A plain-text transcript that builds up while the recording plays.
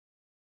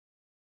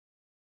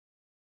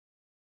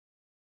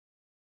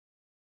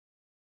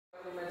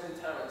You mentioned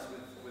terrence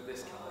with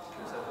this card,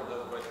 so I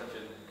brought my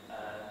attention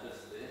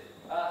just there.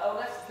 Our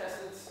next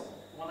contestant,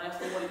 when I asked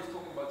him what he was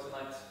talking about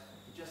tonight,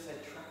 he just said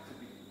tractor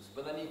beams,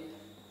 but then he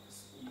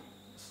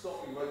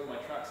stopped me writing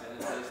my tracks in and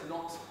said it's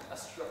not a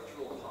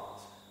structural part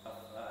of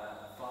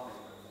farming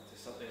equipment, it's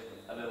something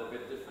a little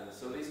bit different.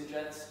 So ladies and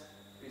gents,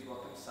 please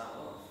welcome Sam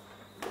Olof.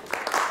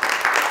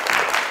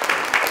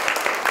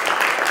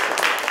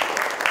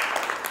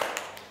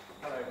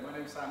 Hello, my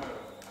name's Sam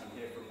Olof. I'm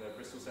here from the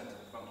Bristol Centre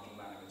for Functional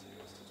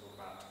Nanomaterials to talk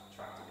about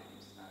tractor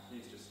beams. Now,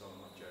 he's just stolen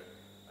my joke.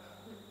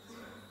 So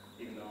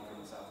even though I'm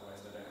from the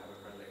southwest, I don't have a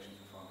predilection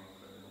for farming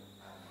equipment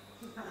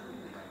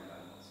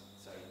animals.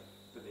 So,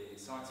 but the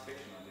science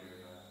fiction idea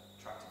of a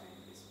tractor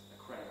beam is a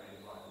crane made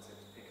of light that's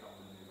able to pick up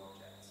and move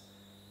objects.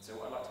 So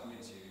what I'd like to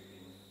convince you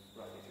in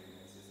roughly 3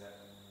 minutes is that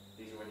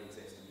these already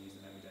exist and we use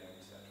them every day in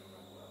research all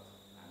around the world,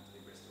 and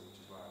in Bristol,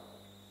 which is where I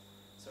work.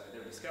 So they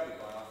were discovered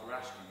by Arthur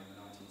Ashking in the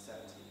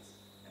 1970s,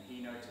 and he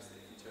noticed that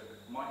if you took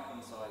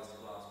micron-sized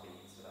glass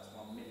beads, so that's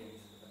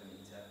 1/millionth of a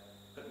metre,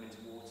 put them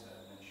into water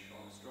and then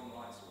shone a strong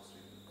light source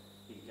through them,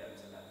 he could get them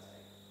to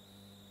levitate.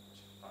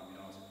 Which, I mean,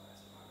 I was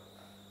impressed when I got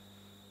that.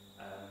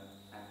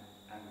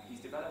 And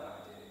he's developed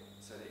that idea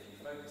so that if you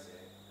focus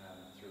it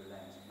through a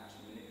lens, you can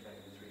actually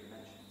manipulate it in 3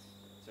 dimensions.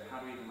 So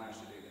how do we even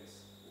manage to do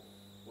this?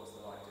 What's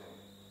the light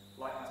doing?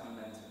 Light has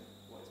momentum.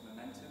 What is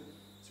momentum?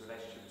 It's a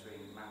relationship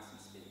between mass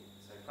and speed.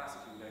 So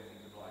classically, we don't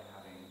think of light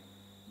having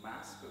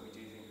mass, but we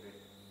do think of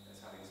it as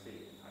having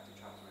speed. In fact, it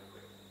travels very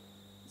quickly.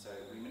 And so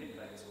we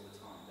manipulate this all the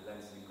time. The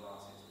lenses in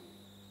glasses,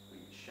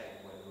 we shape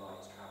where the light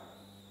is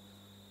travelling.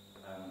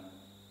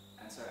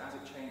 And so as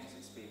it changes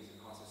its speed, as it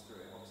passes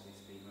through it, obviously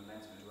speed and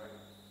momentum are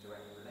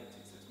directly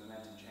related. So its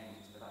momentum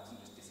changes, but that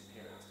doesn't just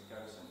disappear, it has to go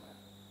somewhere.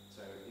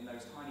 So in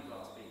those tiny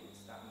glass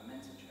beads, that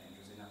momentum change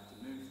was enough to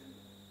move them.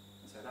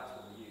 And so that's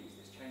what we use,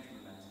 this change in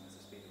momentum as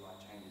the speed of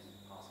light changes and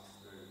passes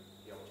through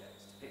the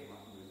objects to pick them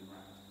up and move them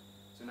around.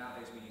 So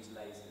nowadays we use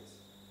lasers,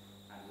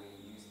 and we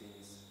use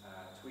these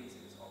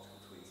tweezers,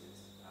 optical tweezers,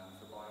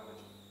 for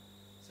biology.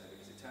 So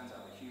because it turns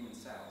out that human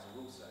cells are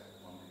also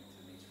 1 millionth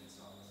of a metre in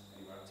size,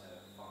 anywhere up to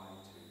 5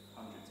 to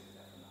hundreds if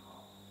they're from the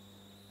heart.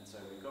 And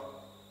so we've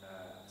got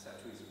a set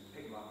of tweezers, we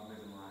pick them up and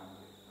move them around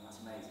with, and that's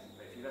amazing.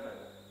 But if you've ever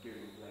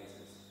Googled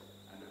lasers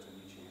and looked on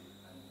YouTube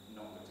and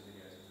not looked at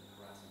videos of them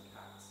harassing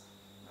cats,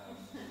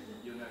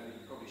 you'll know that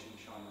you probably shouldn't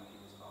shine on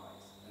people's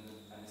eyes.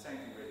 And the same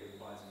thing really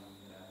applies in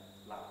a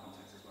lab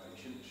context as well. You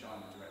shouldn't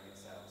shine them directly at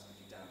cells because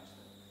you damage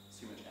them. It's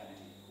too much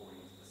energy pouring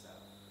into the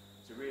cell.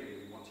 So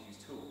really, we want to use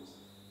tools.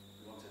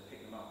 We want to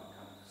pick them up and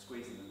kind of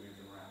squeeze them and move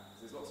them around. Because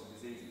there's lots of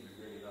diseases we'd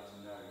really love to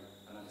know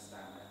and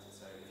understand better.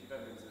 So if you've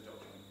ever been to the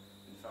doctor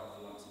and felt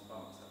for lumps and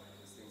bumps,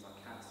 because things like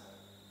cancer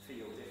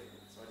feel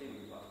different. So ideally,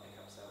 we'd like to pick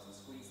up cells and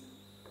squeeze them.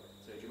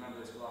 So do you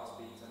remember those glass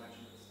beads I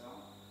mentioned at the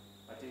start?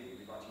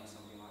 Ideally, we'd like to use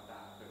something like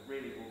that. But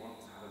really, we'll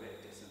want to have a bit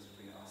of distance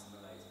between us and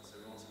the laser.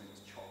 So we want something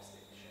that's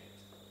chopstick shaped.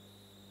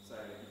 So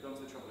you've gone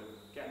to the trouble of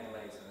getting a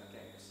laser and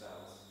getting your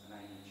cells, and now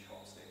you need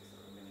chopsticks that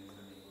are 1 millionth of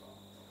a metre long.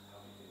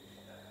 How do you do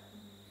that?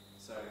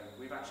 So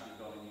we've actually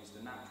gone and used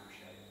a natural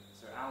shape.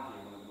 So algae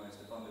are one of the most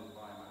abundant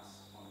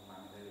biomass on the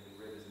planet. They live in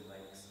rivers and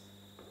lakes.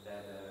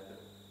 They're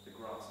the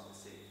grass of the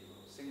sea, if you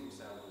will,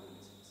 single-celled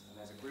organisms.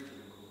 And there's a group of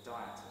them called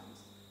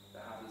diatoms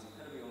that have these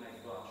incredibly ornate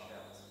glass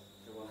shells.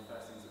 They're one of the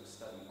first things that was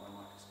studied by a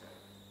microscope.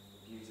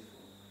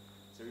 Beautiful.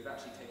 So we've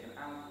actually taken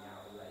algae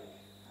out of the lake,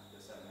 out of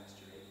the certain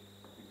estuary.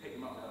 We pick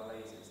them up with our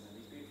lasers,